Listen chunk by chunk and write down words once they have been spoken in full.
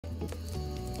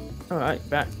Alright,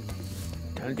 back.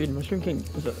 Time to do the Mushroom King.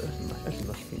 That's the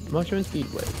Mushroom King. Mushroom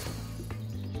Speedway.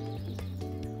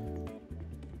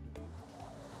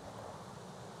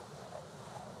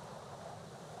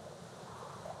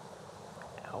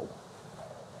 Ow.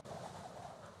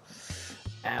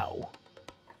 Ow.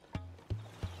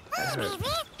 That hurt.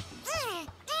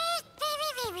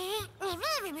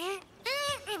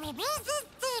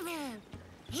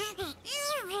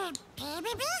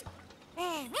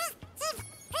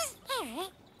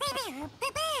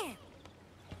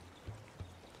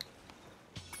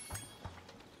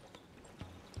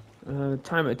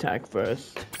 Time attack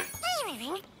first.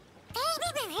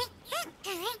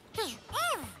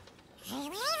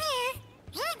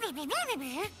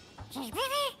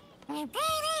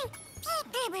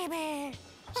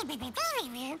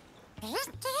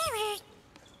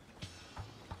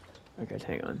 Okay,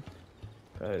 hang on.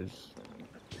 Because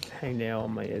this hangnail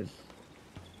on my ears.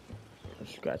 I'll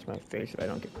scratch my face if I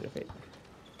don't get rid of it.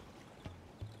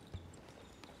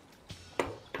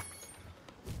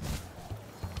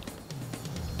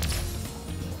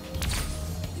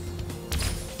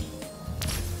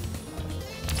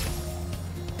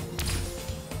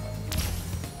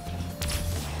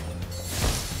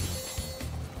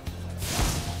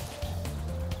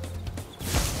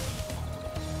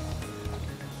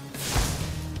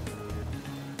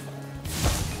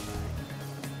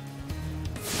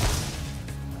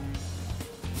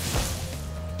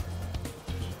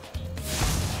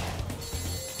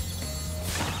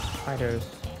 Spiders.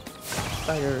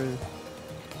 Spiders.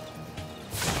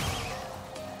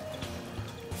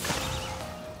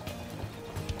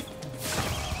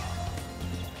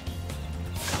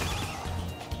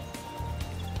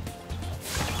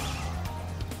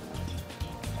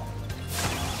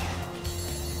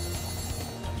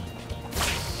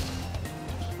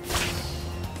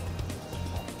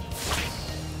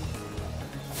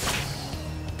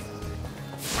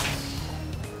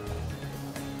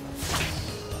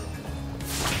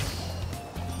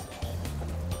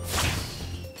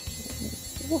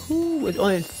 Woohoo! It's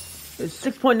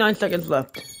 6.9 seconds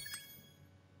left.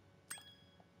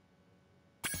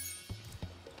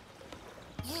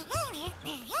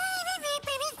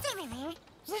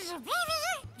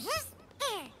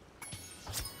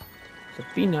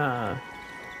 Safina.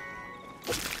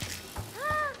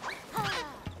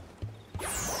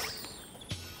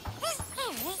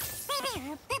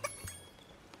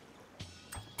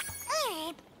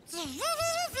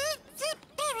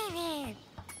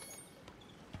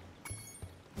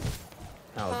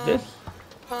 Now this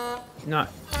is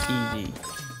not easy.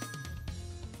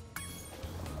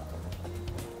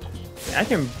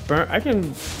 I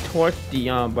can torch the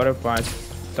butterflies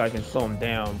so I can slow them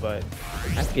down, but I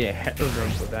have to get ahead of them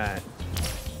for that.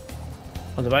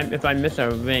 Also, if I miss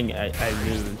a ring, I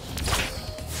lose.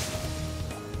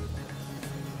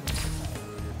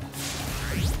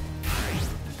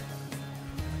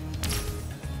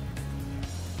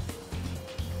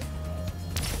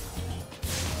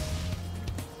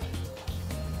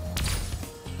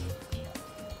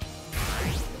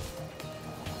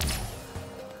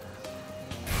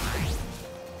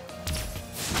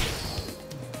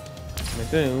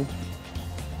 Do.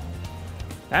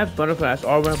 That butterfly that's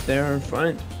all the way up there in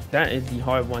front, that is the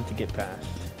hard one to get past.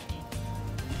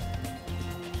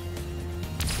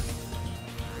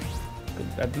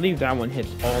 I believe that one hits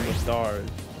all the stars.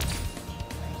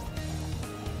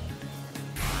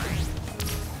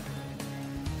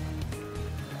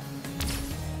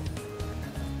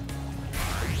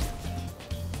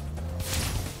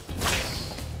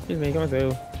 Excuse me, come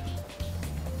through.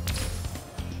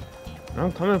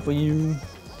 I'm coming for you.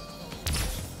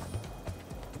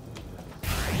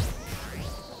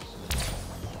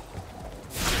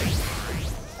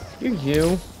 Excuse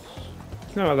you.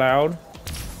 It's not allowed.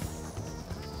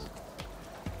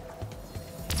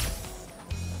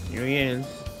 Here he is.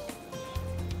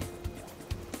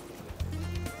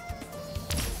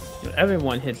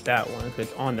 Everyone hits that one if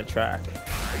it's on the track.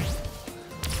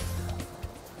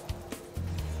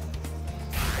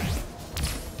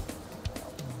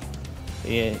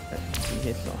 Yeah, he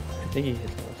hits all. I think he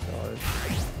hits all stars.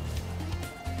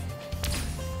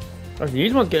 Actually,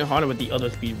 these ones getting harder with the other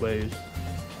speedways.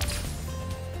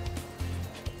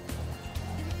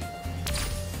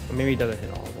 Or maybe he doesn't hit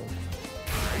all of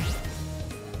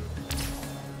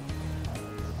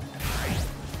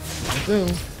them.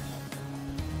 Boom.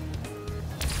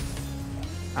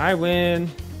 I win.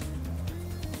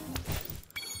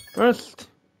 First.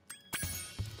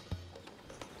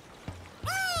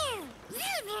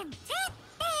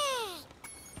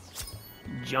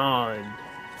 John.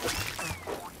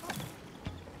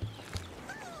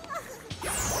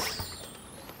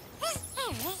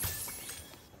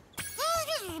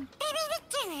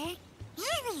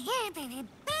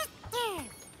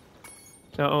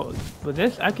 So for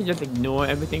this, I can just ignore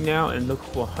everything now and look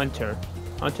for Hunter.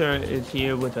 Hunter is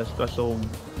here with a special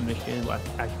mission where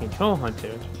I can control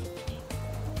Hunter.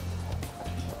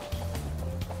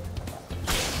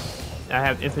 I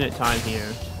have infinite time here.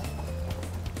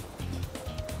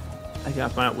 I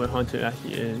gotta find out where Hunter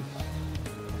actually is.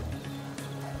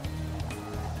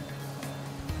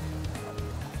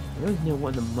 There's near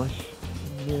one of the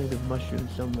near the mushroom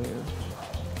somewhere.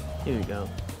 Here we go.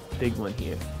 Big one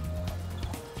here.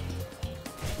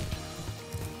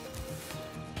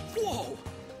 Whoa!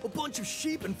 A bunch of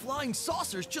sheep and flying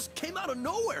saucers just came out of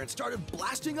nowhere and started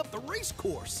blasting up the race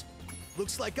course.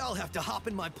 Looks like I'll have to hop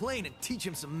in my plane and teach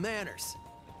him some manners.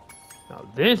 Now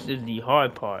this is the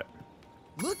hard part.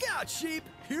 Look out, sheep!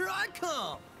 Here I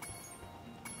come!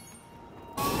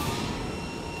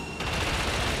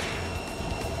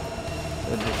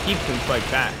 But the sheep can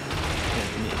fight back.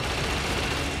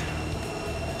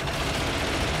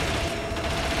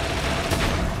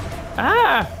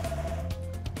 Ah!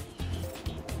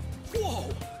 Whoa!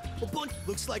 A bunch.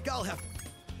 Looks like I'll have.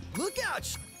 Look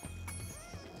out!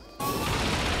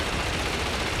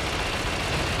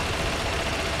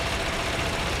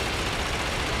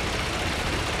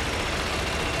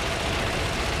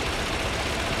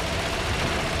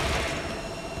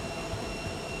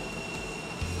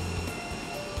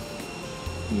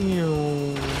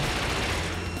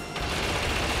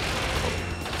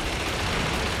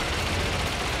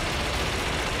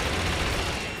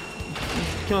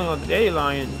 Killing all the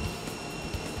dandelions.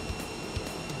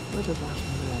 Where's the last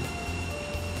one?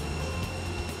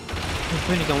 I'm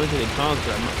trying to go into the trunk,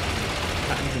 so I'm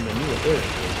not into my new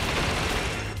area.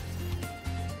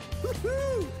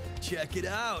 Woohoo! Check it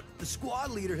out. The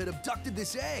squad leader had abducted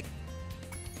this egg.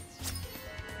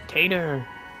 Tater.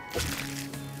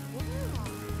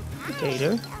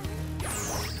 Tater.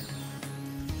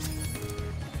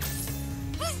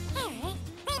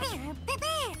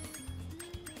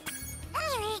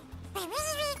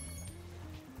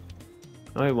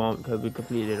 No, I won't, because we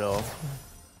completed it all.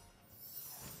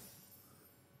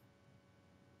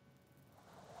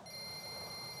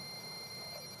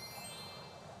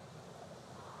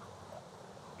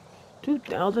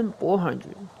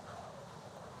 $2,400.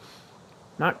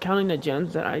 Not counting the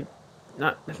gems that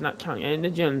that's not counting any of the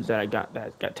gems that I got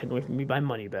that got taken away from me by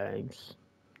money bags.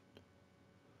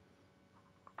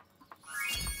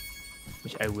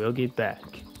 Which I will get back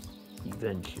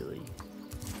eventually.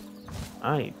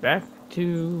 Alright, back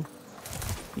to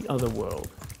the other world.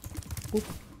 Whoop.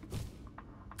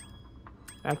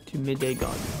 Back to Midday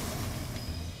Garden.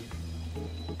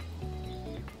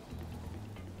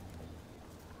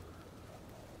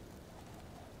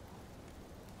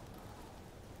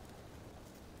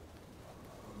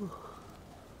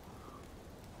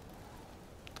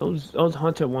 Those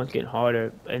hunter ones get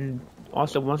harder, and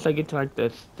also once I get to like the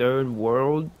third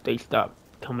world, they stop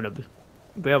coming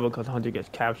available because hunter gets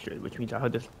captured, which means I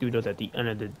have to do those at the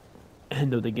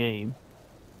end of the game.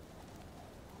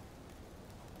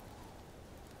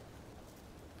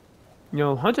 You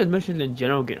know, hunter's missions in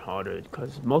general get harder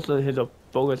because most of his are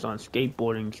focused on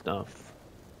skateboarding stuff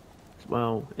as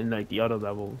well in like the other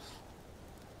levels.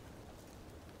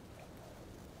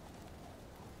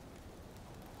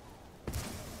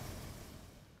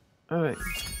 Alright.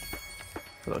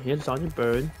 Hello, here's Sergeant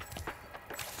Bird.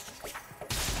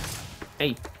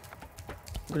 Hey.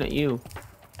 Looking at you.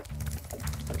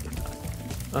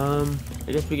 I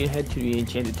guess we can head to the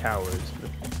Enchanted Towers.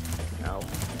 Now.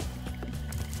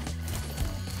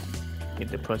 Get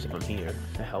the person from here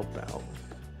to help out.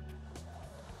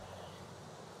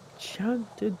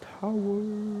 Enchanted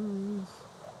Towers.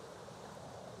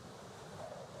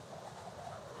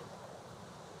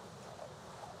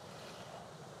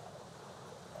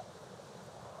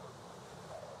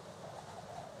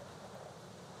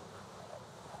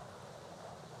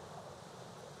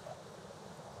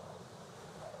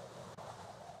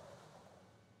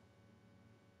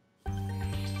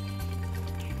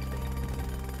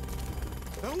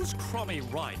 Those crummy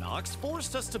Rhinox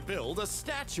forced us to build a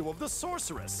statue of the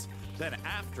sorceress. Then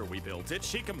after we built it,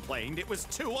 she complained it was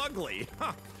too ugly.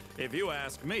 Huh. If you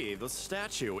ask me, the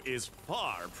statue is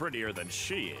far prettier than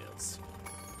she is.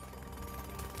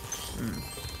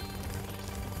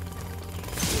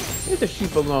 Leave the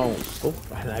sheep alone. Oh,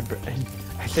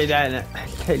 I say that and I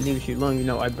said leave the sheep alone, you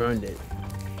know I burned it.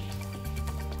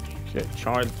 Should have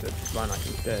charged the Rhinox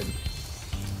instead.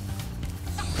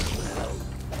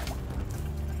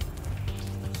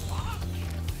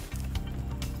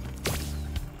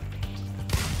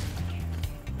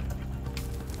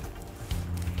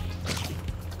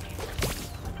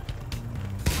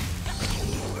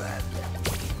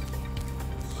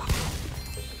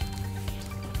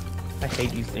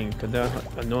 hate these things because they're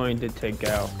annoying to take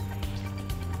out.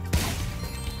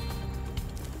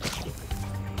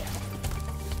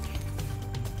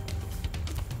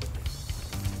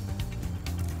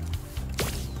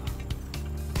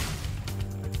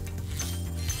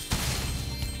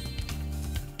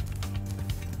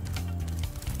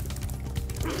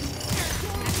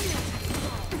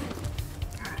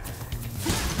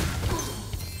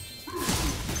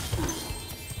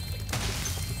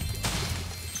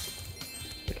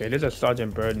 Okay, there's a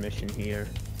Sergeant Bird mission here.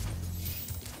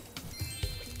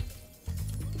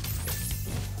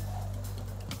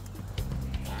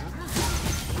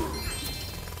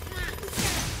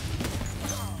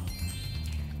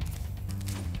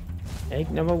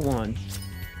 Egg number 1.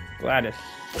 Gladys.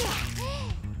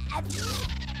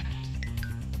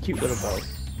 Cute little boy.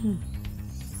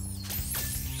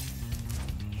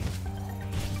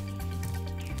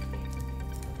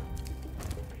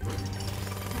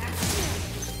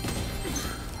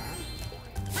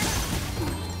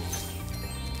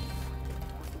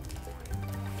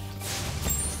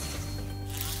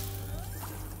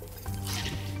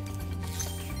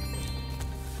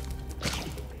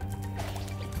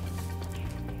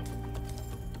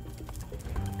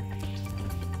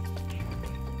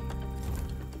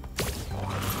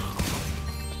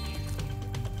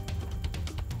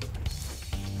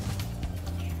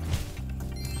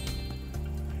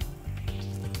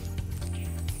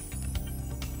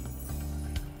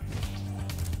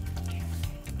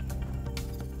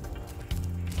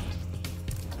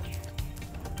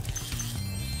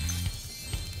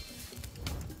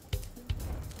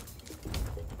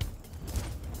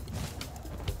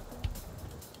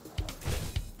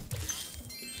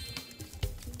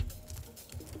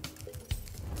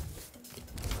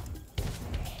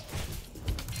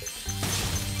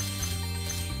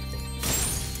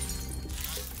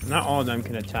 Not all of them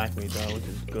can attack me though, which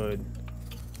is good.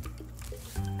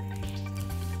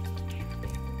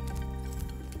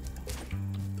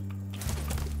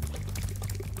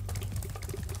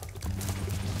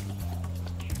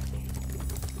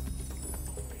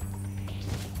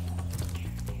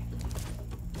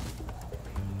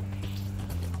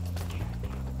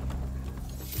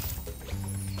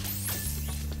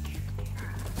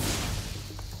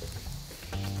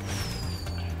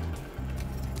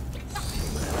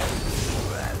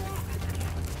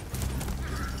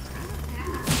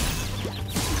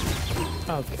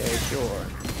 Okay, sure.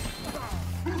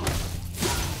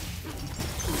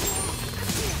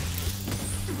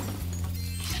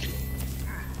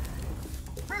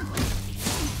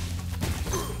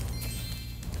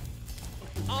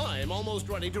 I'm almost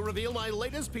ready to reveal my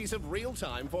latest piece of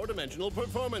real-time four-dimensional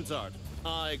performance art.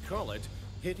 I call it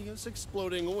Hideous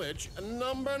Exploding Witch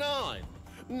number 9.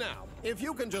 Now, if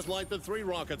you can just light the 3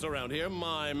 rockets around here,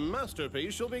 my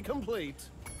masterpiece shall be complete.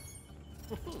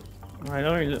 Alright,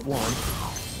 only lit 1.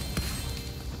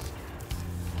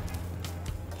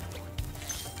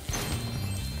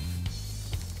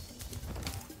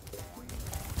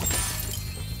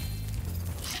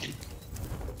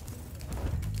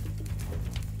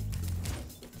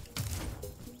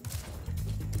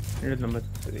 Here's number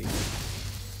 3.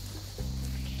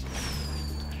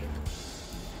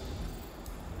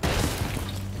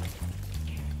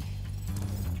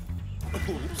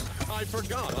 Oops, I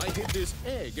forgot I hid this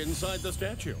egg inside the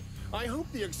statue. I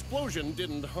hope the explosion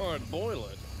didn't hard boil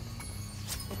it.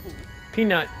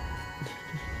 Peanut.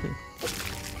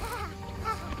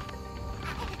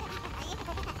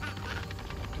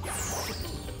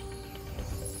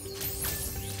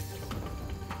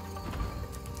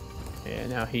 Yeah,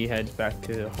 now he heads back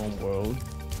to the home world.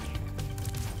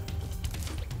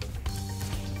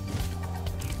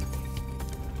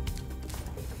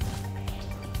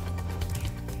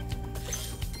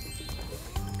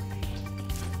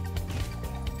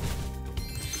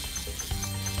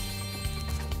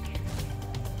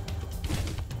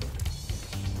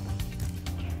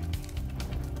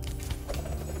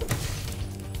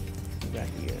 Got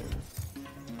here.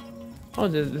 Oh,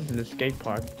 this is the skate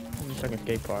park. This is the second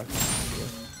skate park.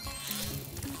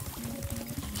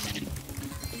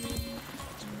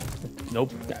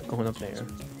 Nope, not going up there.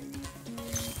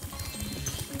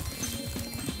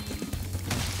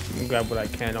 I'll grab what I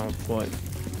can on foot.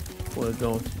 We're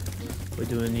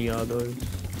doing the others.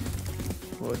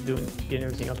 We're getting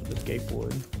everything up with the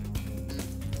skateboard.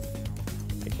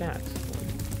 Like that.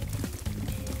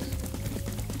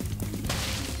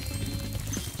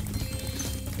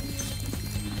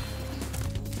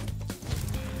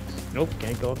 Nope,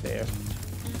 can't go up there.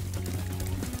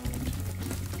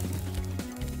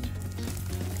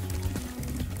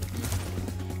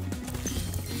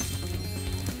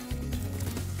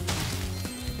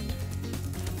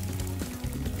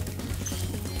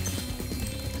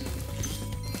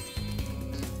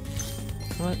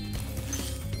 What?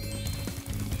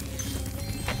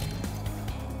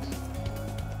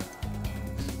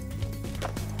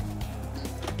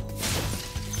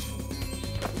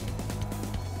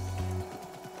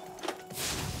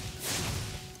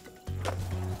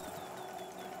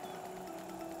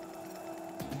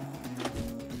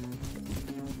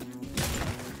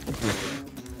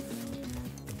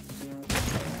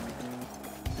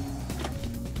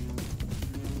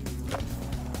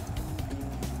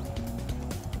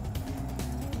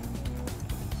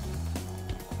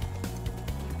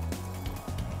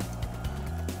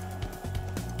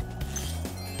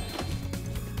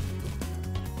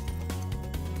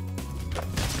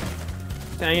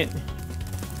 Dang it.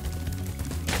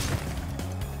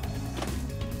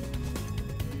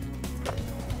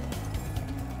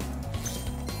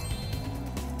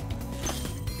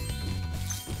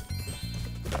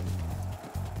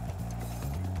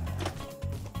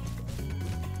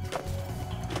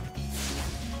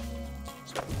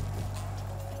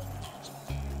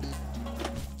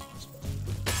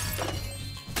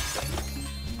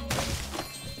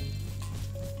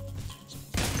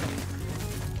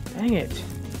 Dang it.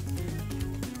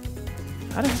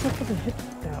 How did I supposed to hit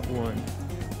that one?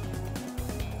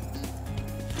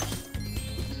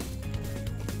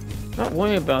 Not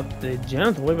worrying about the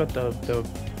gems, worry about the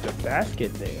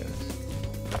basket there.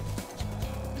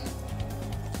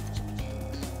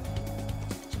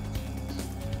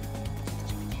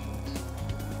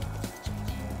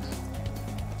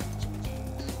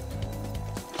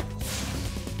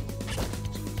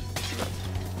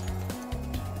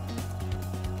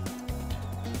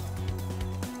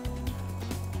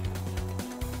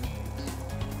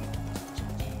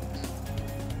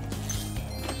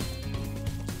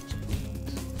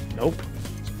 Nope.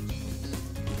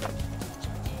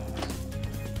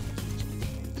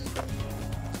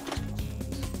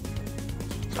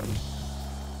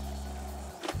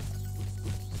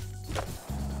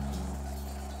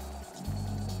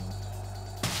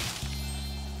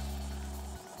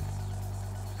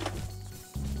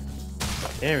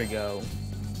 There we go.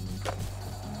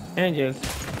 And just...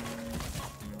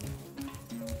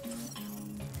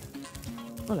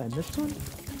 Oh, I missed one?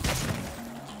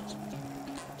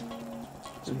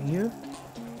 Here?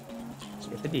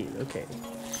 Yes, I did. Okay.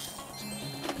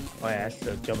 Oh, yeah, that's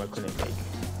the jump I couldn't make.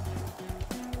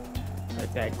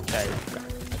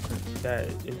 That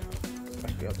is...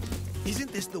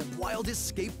 Isn't this the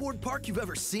wildest skateboard park you've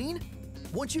ever seen?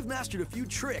 Once you've mastered a few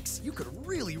tricks, you could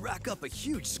really rack up a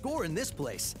huge score in this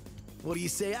place. What do you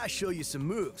say I show you some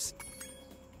moves?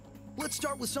 Let's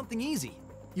start with something easy.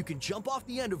 You can jump off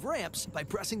the end of ramps by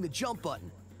pressing the jump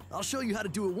button. I'll show you how to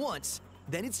do it once,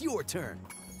 then it's your turn.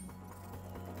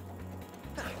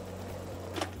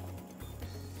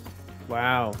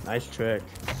 Wow, nice trick.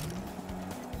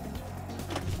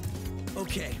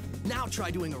 Okay, now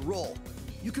try doing a roll.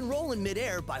 You can roll in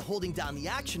midair by holding down the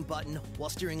action button while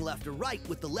steering left or right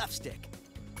with the left stick.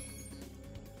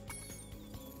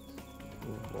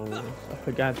 Oh, I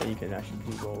forgot that you can actually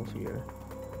do rolls here.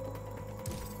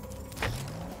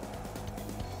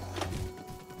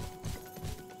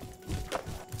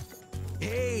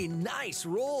 Hey, nice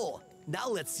roll! Now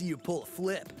let's see you pull a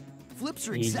flip. Flips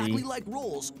are Easy. exactly like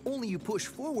rolls, only you push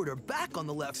forward or back on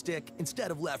the left stick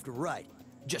instead of left or right.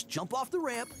 Just jump off the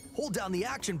ramp, hold down the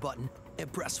action button,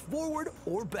 and press forward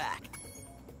or back.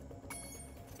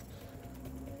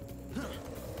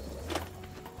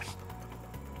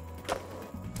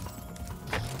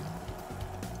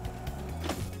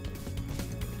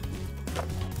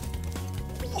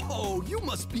 Whoa, you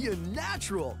must be a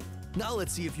natural! Now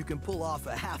let's see if you can pull off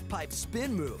a half-pipe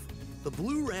spin move. The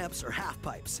blue ramps are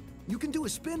half-pipes. You can do a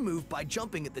spin move by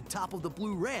jumping at the top of the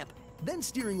blue ramp, then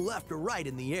steering left or right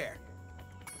in the air.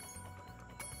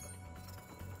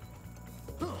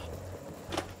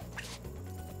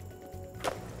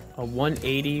 A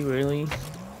 180, really?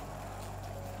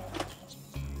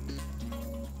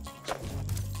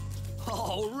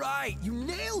 All right, you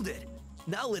nailed it!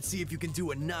 Now let's see if you can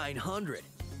do a 900.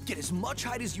 Get as much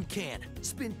height as you can,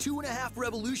 spin 2.5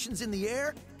 revolutions in the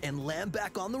air, and land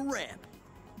back on the ramp.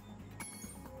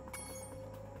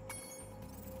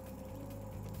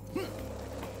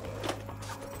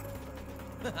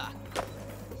 I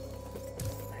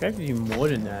have to do more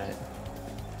than that.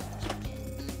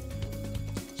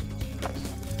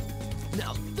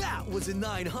 Now that was a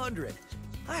 900.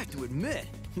 I have to admit,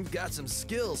 you've got some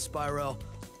skills, Spyro.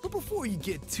 But before you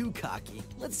get too cocky,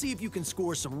 let's see if you can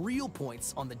score some real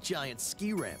points on the giant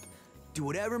ski ramp. Do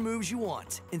whatever moves you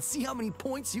want, and see how many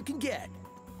points you can get.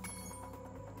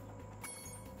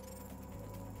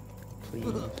 Please.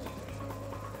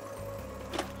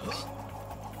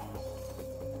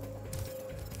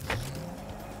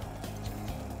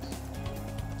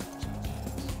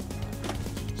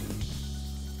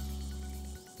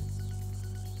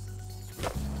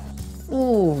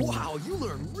 Ooh. Wow, you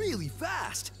learn really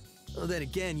fast. Well, then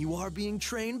again, you are being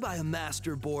trained by a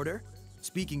master boarder.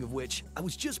 Speaking of which, I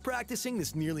was just practicing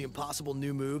this nearly impossible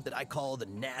new move that I call the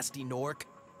Nasty Nork.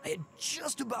 I had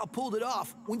just about pulled it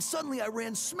off when suddenly I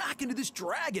ran smack into this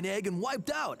dragon egg and wiped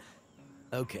out.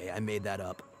 Okay, I made that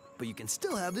up, but you can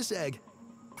still have this egg.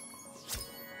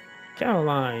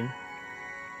 Caroline.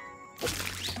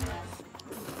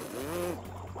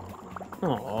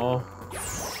 Aww.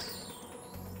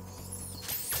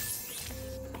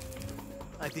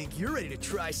 I think you're ready to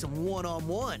try some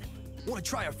one-on-one. Want to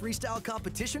try a freestyle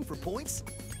competition for points?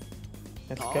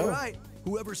 Let's All go. right,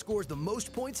 whoever scores the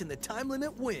most points in the time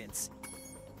limit wins.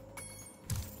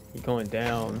 You're going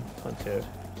down, Hunter.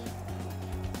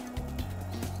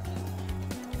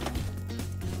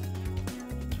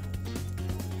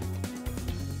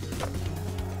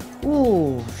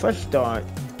 Ooh, fresh start.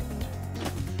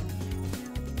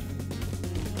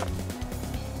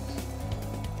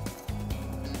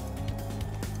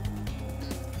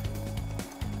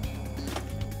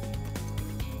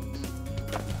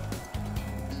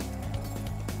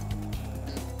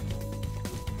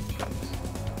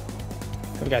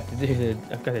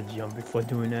 I gotta jump before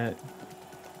doing that.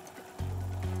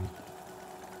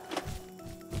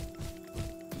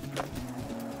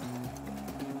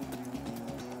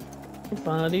 Hey,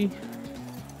 buddy.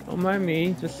 Don't mind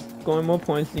me, just scoring more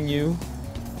points than you.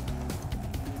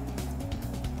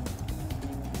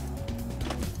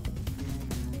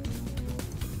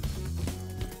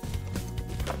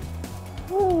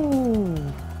 Ooh.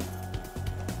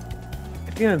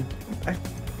 I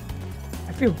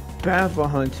feel bad for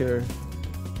Hunter.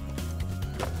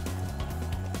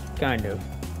 Kind of.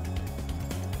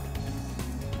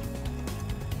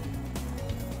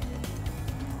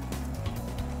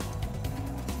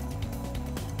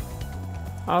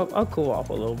 I'll cool off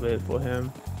a little bit for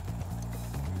him.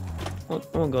 I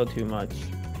won't go too much.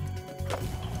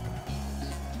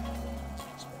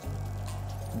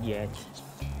 Yet.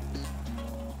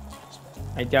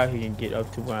 I doubt he can get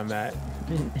up to where I'm at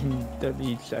in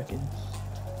 30 seconds.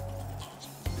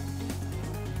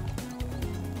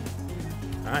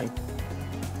 Alright.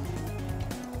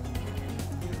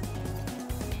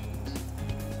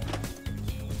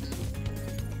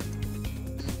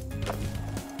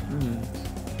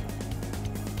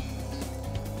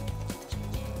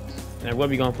 And we'll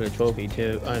be going for the trophy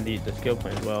too, the skill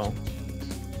point as well.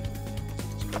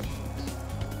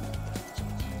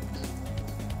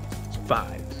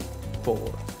 Five,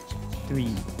 4,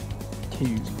 3, 2,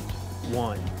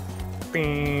 1.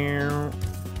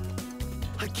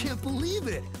 I can't believe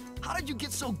it! How did you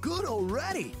get so good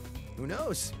already? Who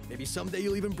knows? Maybe someday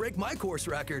you'll even break my course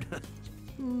record.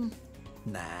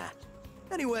 Nah.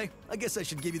 Anyway, I guess I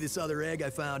should give you this other egg I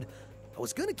found. I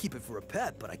was gonna keep it for a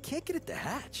pet, but I can't get it to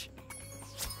hatch.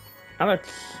 Alex.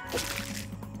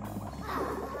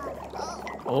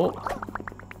 Oh.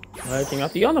 Working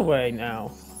out the other way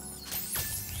now.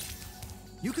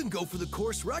 You can go for the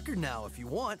course record now if you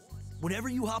want. Whenever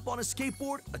you hop on a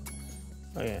skateboard,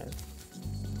 Oh yeah.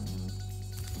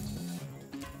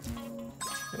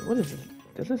 Wait, what is it?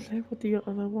 Does it say what the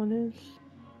other one is?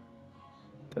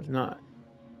 Does not.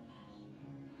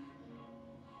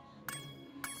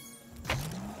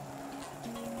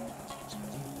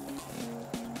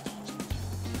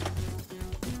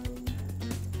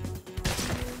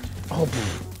 Oh,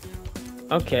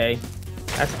 okay,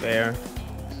 that's fair.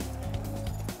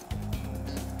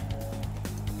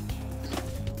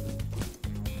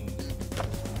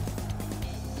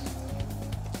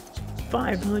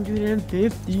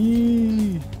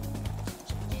 $550.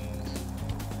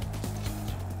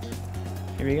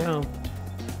 Here we go.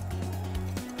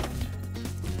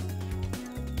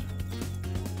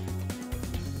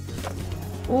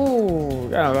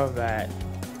 Ooh, I love that.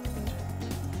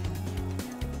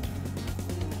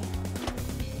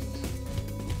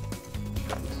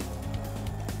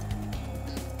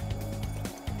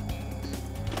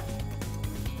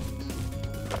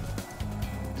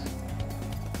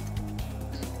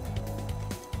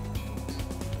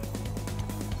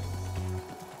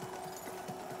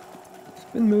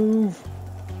 Spin move.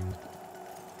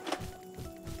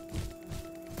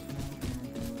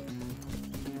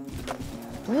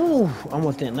 Ooh,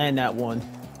 almost didn't land that one.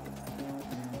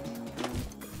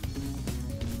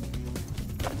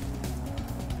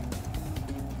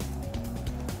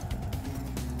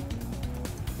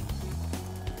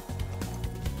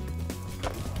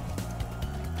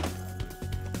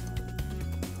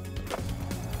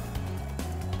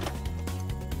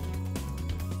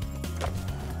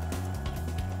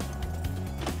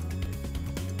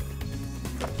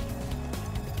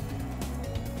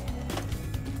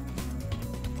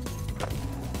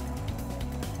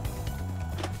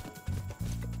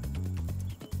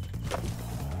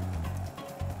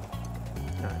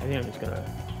 think I'm just gonna.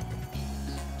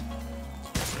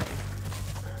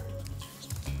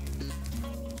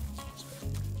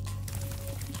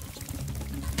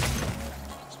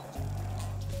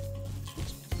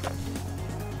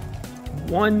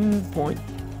 One point.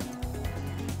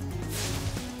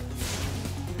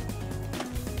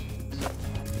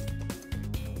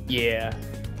 Yeah,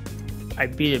 I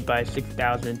beat it by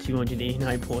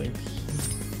 6,289 points.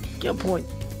 Get a point.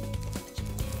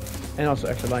 And also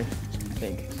extra life, I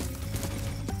think.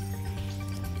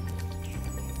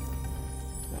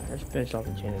 Alright, let's finish off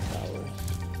Enchanted Towers.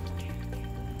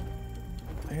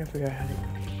 I gotta figure out how to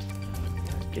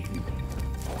get these.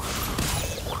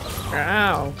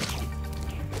 Ow!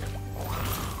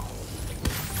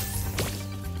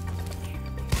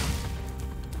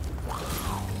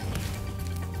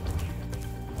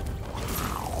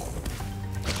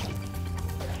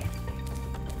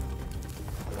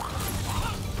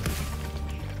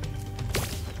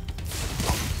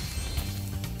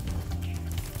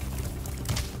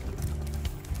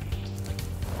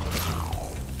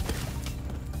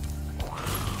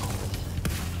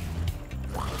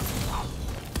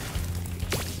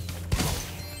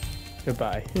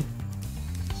 Goodbye.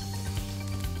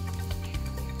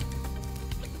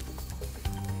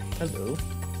 Hello.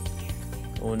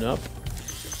 Going up.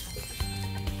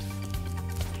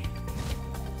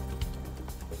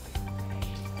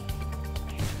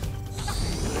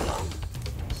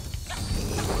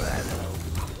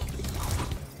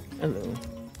 Hello.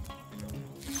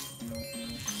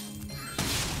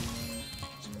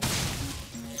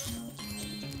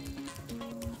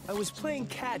 I was playing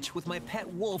catch with my pet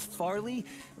wolf, Farley,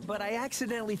 but I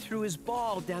accidentally threw his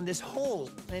ball down this hole,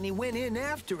 and he went in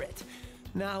after it.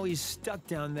 Now he's stuck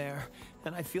down there,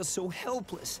 and I feel so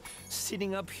helpless,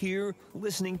 sitting up here,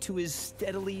 listening to his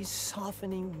steadily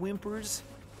softening whimpers.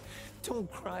 Don't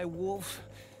cry, Wolf.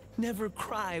 Never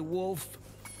cry, Wolf.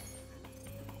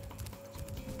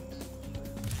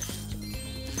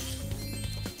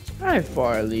 Hi,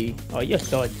 Farley. Oh, you're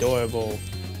so adorable.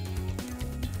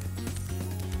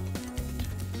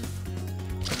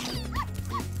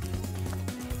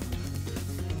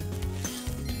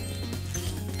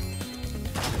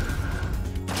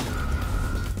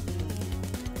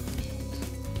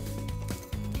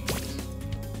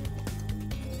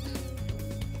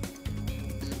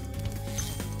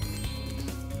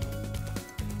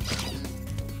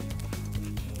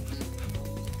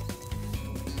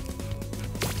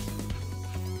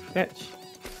 Catch.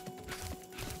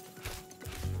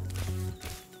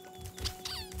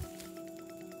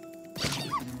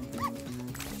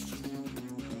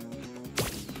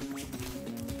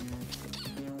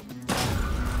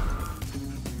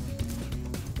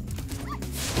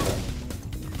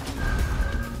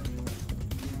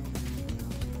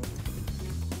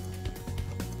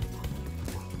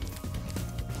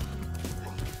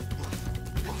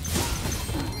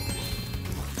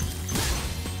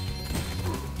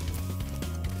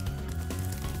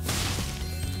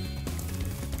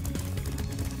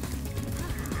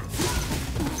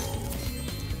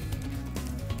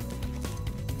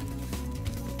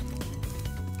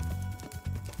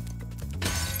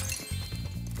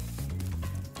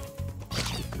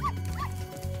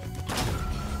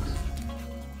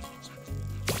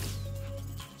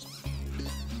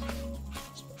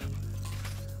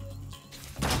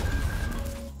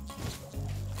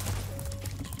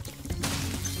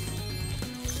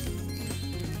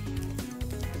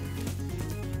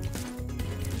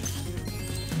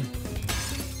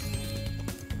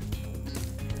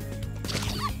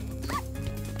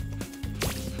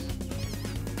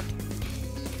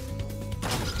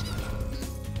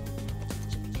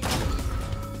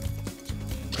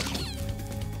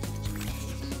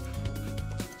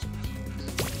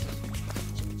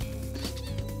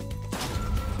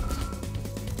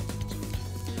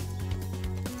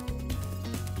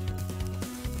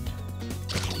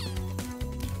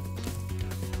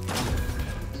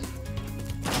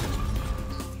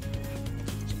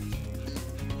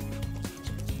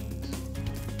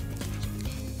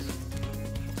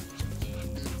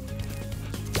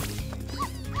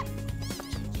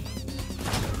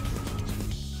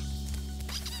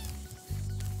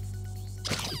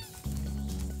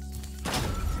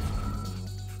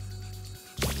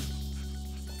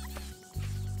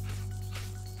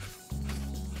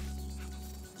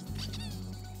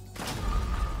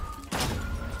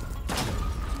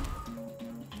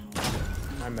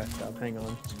 I messed up. Hang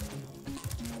on.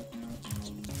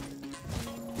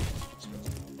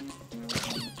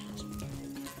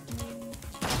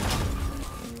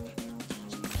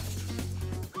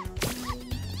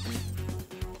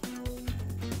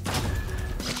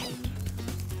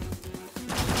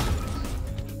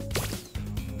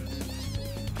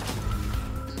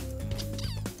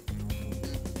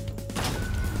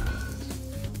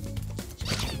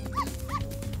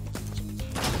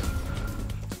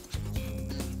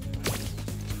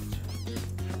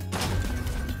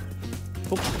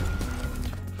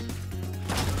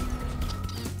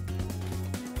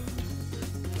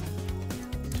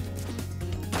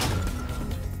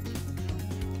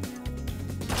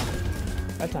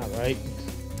 That's not right.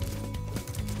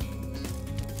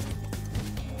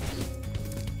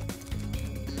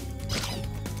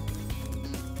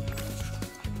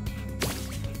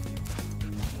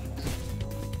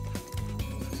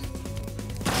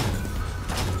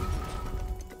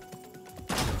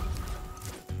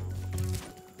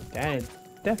 That is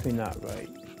definitely not right.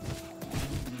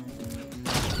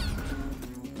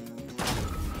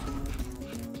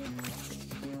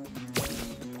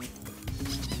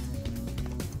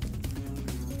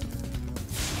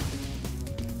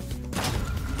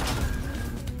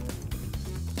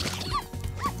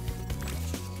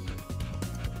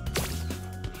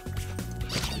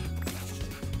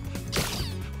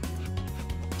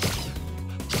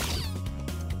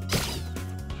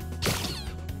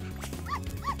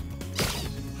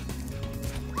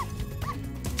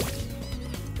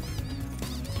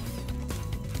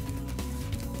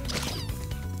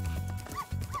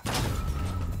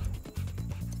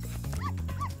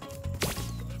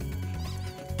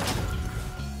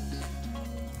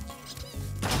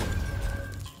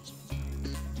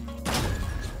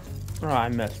 Oh, I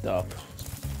messed up.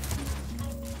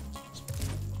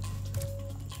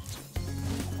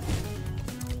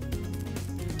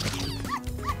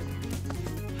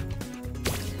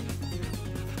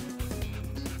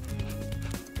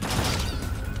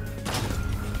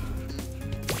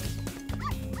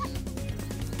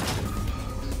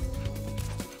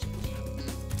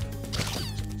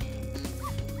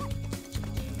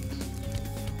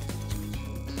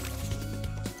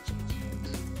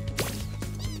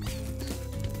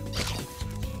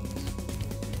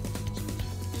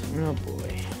 Oh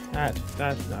boy,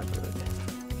 that's not good.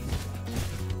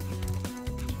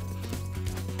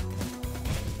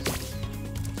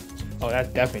 Oh, that's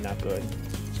definitely not good.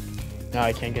 Now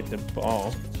I can't get the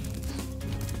ball.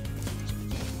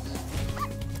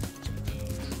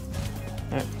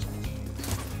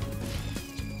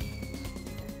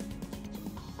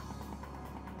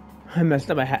 I messed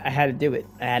up. I had to do it.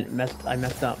 I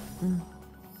messed up.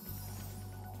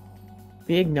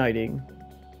 Reigniting.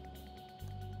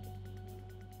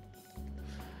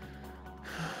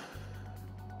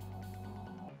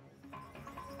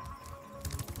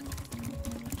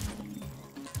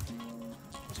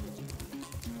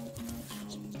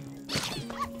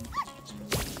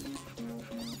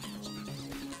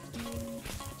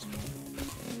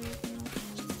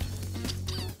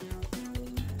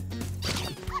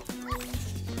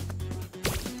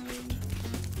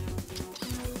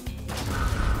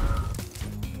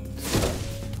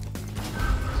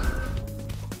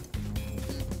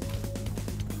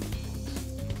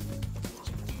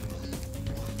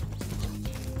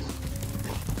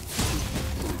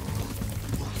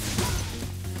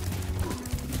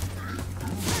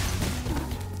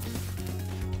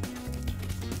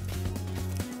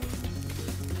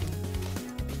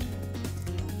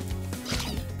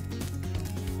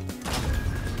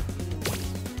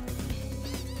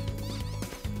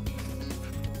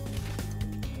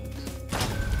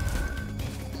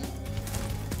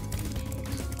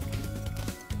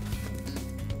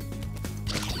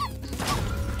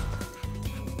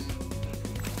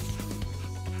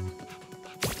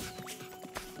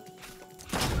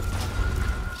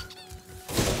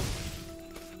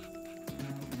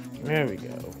 There we go.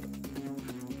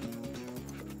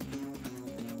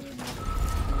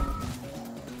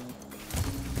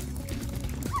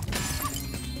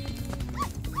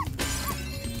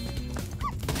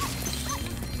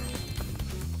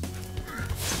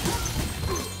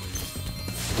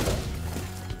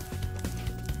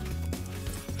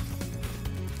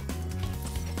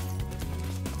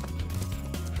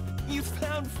 You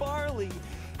found Farley!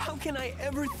 How can I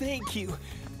ever thank you?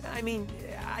 I mean,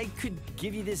 I could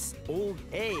give you this old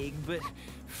egg, but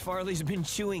Farley's been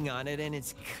chewing on it and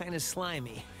it's kind of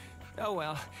slimy. Oh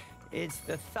well, it's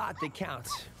the thought that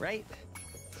counts, right?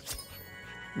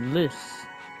 Liz.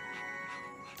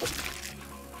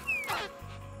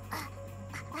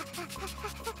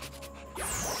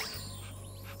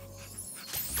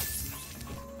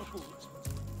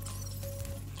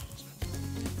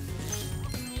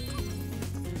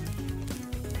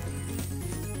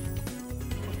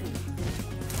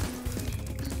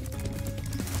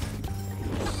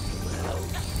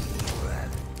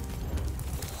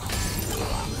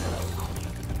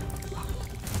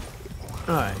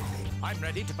 Alright. I'm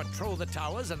ready to patrol the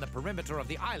towers and the perimeter of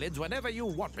the islands whenever you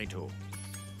want me to.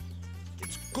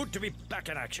 It's good to be back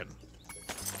in action.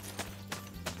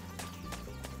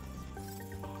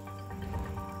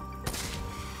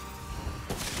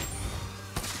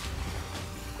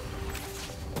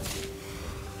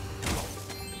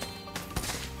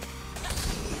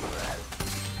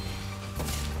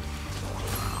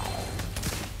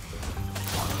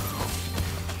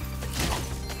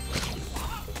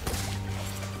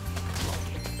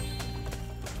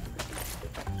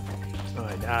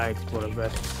 I explore the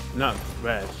rest, not the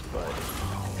rest, but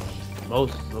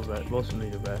mostly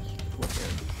the rest with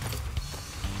him.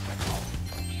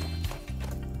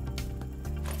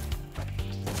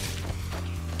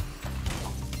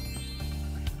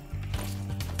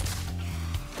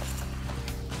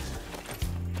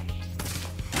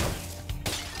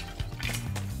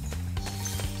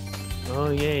 Oh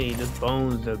yay, the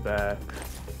bones are back.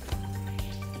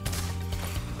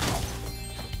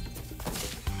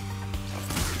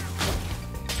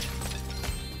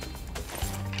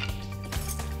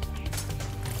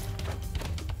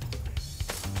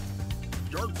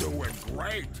 You're doing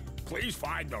great. Please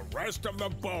find the rest of the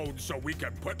bones so we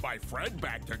can put my friend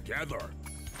back together.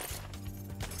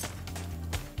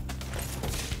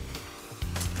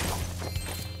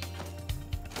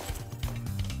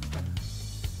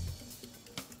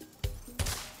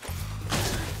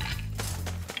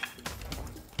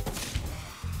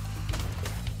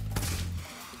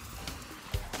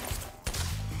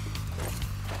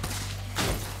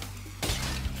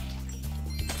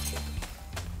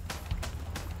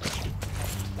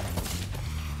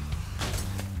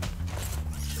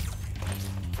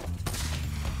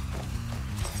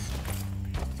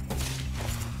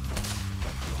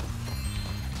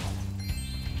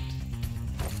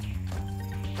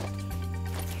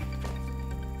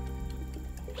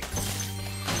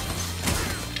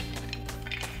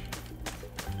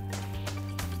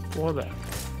 For that.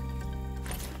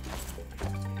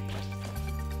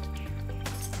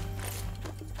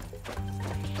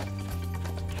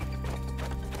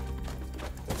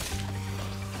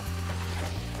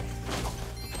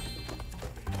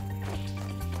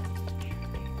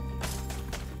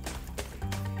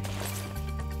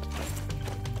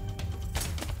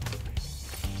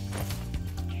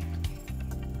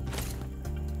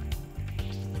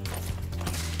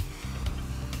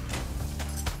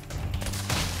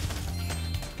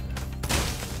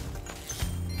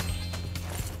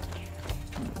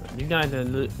 You guys are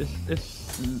these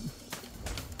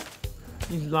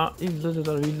lizards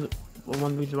are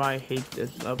one reason why I hate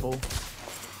this level.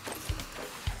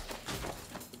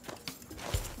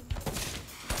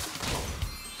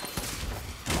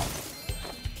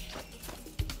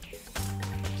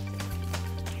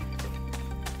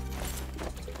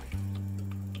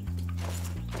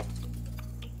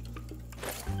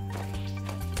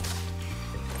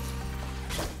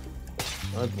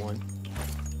 That's one.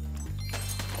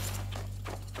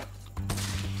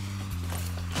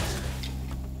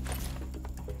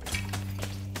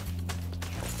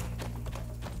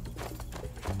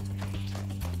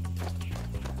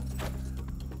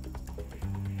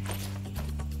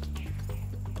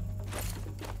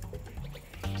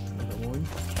 One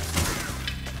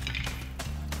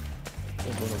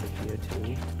over here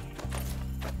too.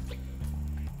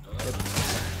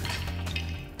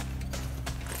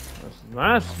 This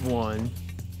last one,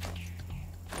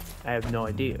 I have no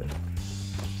idea.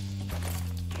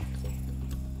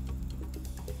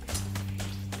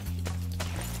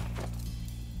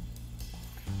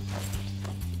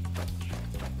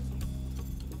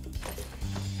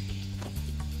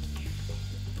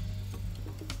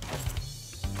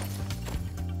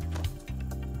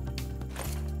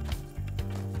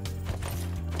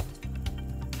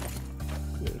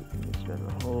 Spend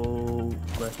the whole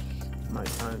rest of my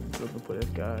time looking for this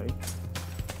guy.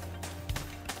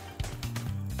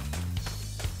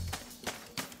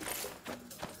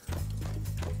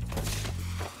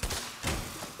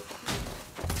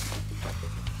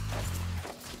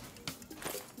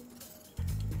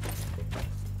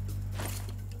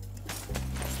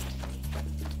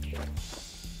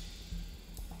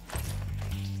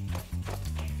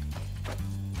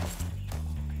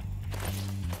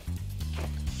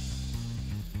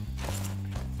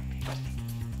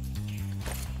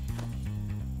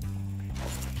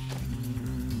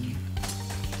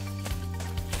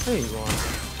 There you are.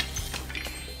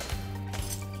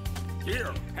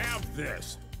 Here, have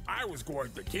this. I was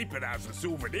going to keep it as a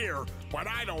souvenir, but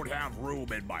I don't have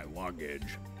room in my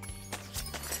luggage.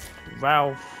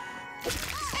 Ralph.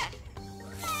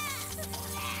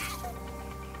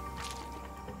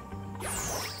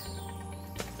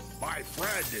 My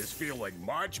friend is feeling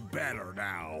much better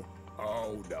now.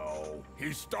 Oh no,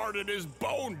 he started his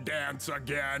bone dance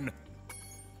again.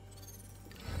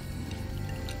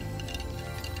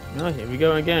 Oh, here we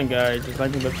go again, guys. Just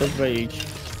like in the first rage.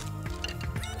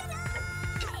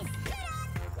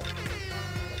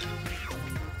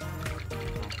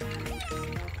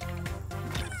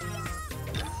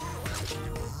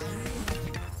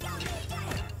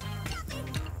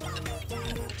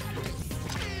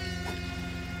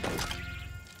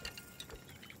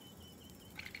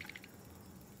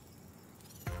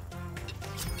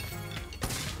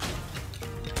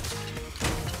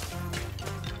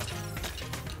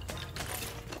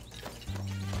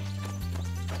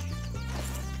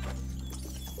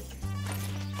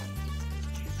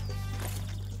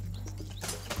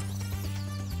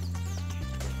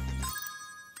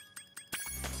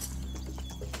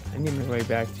 I need my way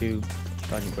back to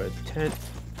Thunderbird's tent,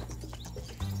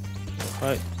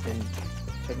 hut, and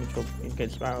technical and get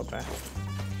Spyro back.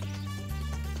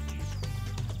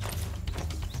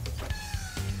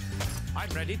 I'm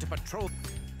ready to patrol.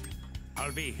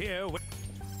 I'll be here with...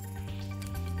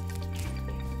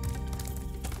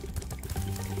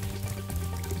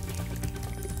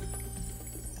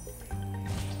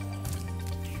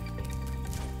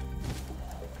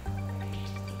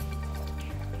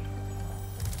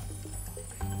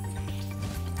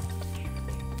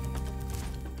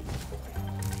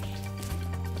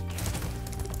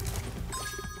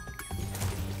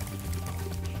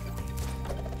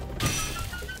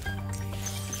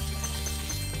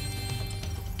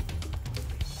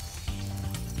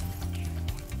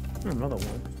 Another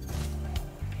one.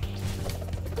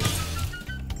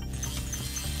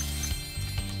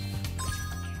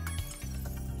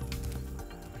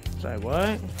 Sorry,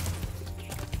 what?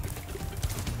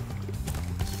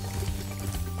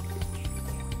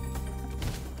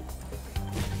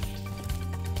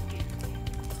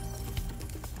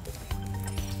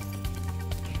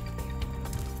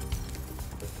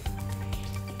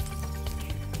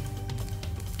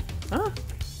 Huh?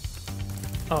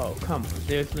 Oh, come on.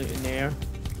 Seriously, in there?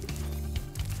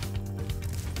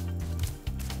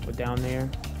 Or down there?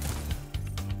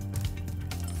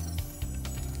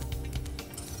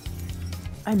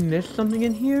 I missed something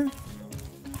in here?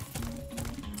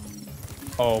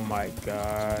 Oh my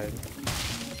god.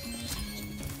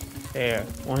 There,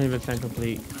 100%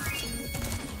 complete.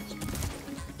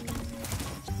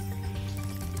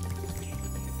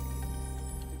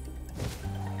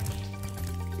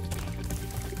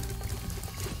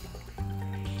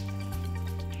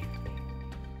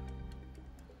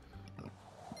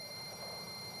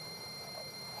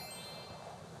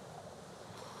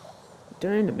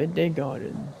 During the midday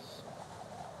gardens.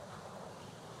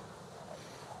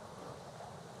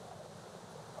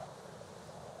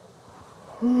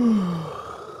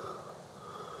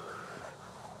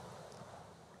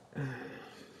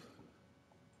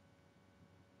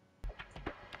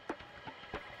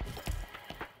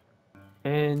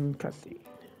 And cutscene.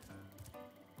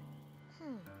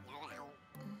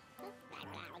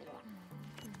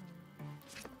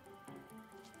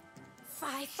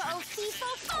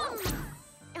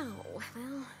 Oh, well,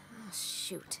 oh,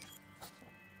 shoot.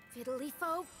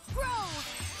 Fiddly-fo, grow!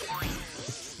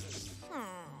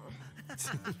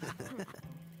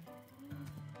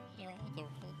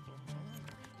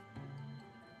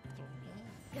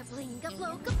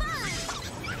 Gabling-gablo, goodbye!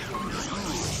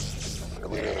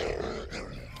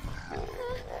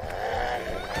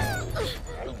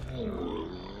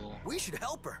 We should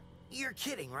help her. You're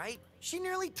kidding, right? She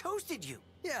nearly toasted you.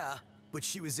 Yeah, but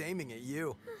she was aiming at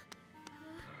you.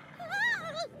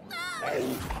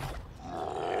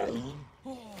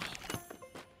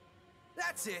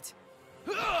 That's it.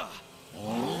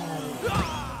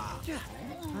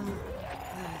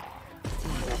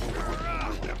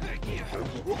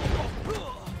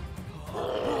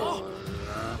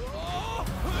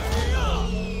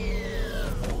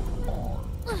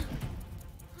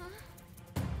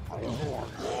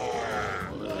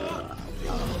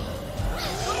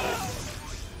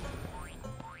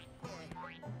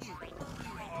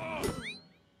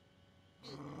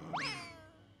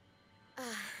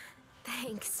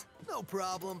 Thanks. No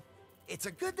problem. It's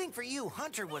a good thing for you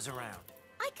Hunter was around.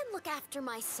 I can look after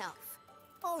myself.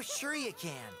 Oh, sure you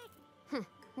can.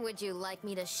 Would you like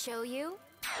me to show you?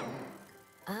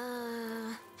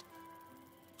 Out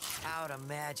of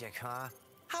magic, huh?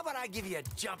 How about I give you a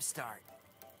jump start?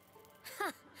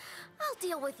 I'll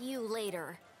deal with you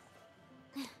later.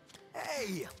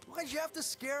 Hey, why'd you have to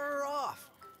scare her off?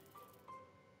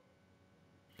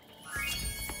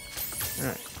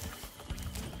 Alright.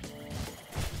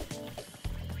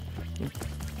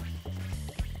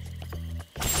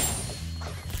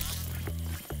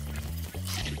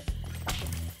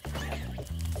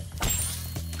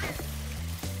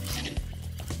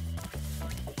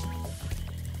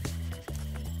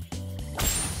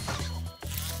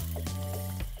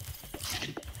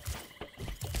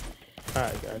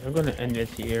 Alright guys, I'm gonna end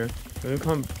this here.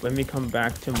 When we come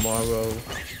back tomorrow,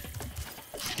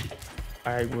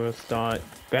 I will start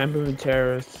Bamboo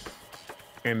Terrace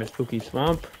and the Spooky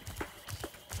Swamp,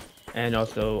 and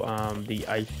also the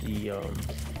icy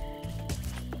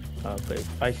place,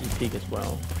 Icy Peak as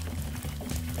well.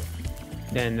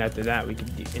 Then after that we can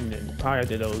do, and then prior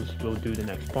to those we'll do the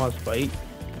next boss fight,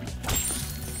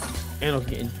 and also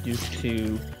get introduced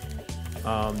to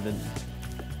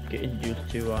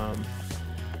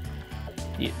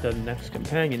the next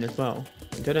companion as well.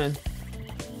 Until then,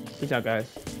 peace out guys.